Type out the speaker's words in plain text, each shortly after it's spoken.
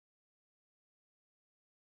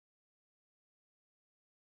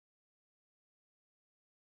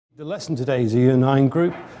The lesson today is a Year 9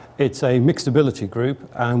 group. It's a mixed ability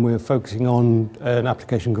group and we're focusing on an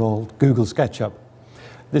application called Google SketchUp.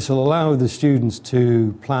 This will allow the students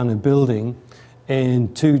to plan a building in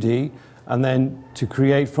 2D and then to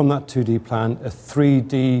create from that 2D plan a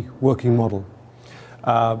 3D working model.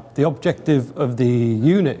 The objective of the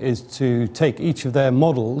unit is to take each of their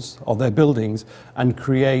models of their buildings and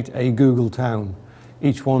create a Google town,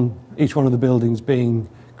 each one of the buildings being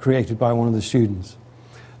created by one of the students.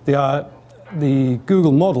 The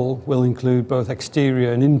Google model will include both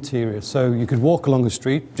exterior and interior, so you could walk along a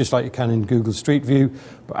street just like you can in Google Street View,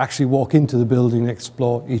 but actually walk into the building and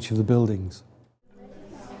explore each of the buildings.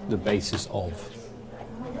 The basis of,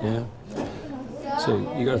 yeah? So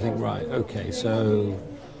you got to think, right, okay, so...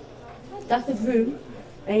 That's a room,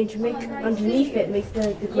 and to make underneath it makes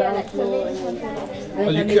the ground floor.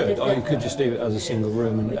 Well, you could, or you could just leave it as a single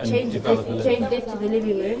room and develop a change this to the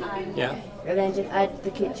living room. Yeah. And then just add the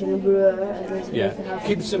kitchen and brewer. And yeah.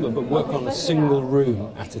 Keep it simple, but work on a single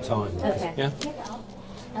room at a time. Okay. Yeah.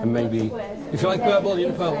 And maybe, if you like purple, you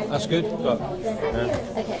know purple. That's good. But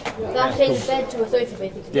okay. So I'll change the bed to a sofa,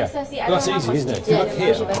 basically. Yeah. Well, that's easy, isn't it?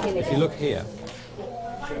 If you look here,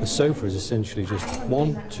 the sofa is essentially just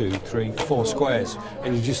 1, 2, 3, 4 squares,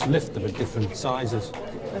 and you just lift them at different sizes.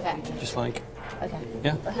 Okay. Just like. Okay.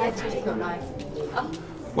 Yeah. But how to it's not nice.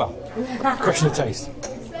 Well, question of taste.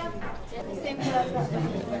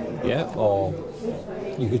 Yeah, or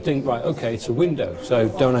you could think, right, okay, it's a window, so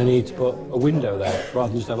don't I need to put a window there rather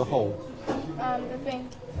than just have a hole? The thing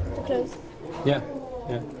to close. Yeah,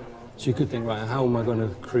 yeah. So you could think, right, how am I going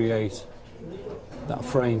to create that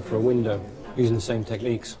frame for a window using the same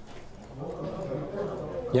techniques?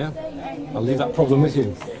 Yeah? I'll leave that problem with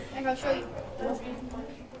you.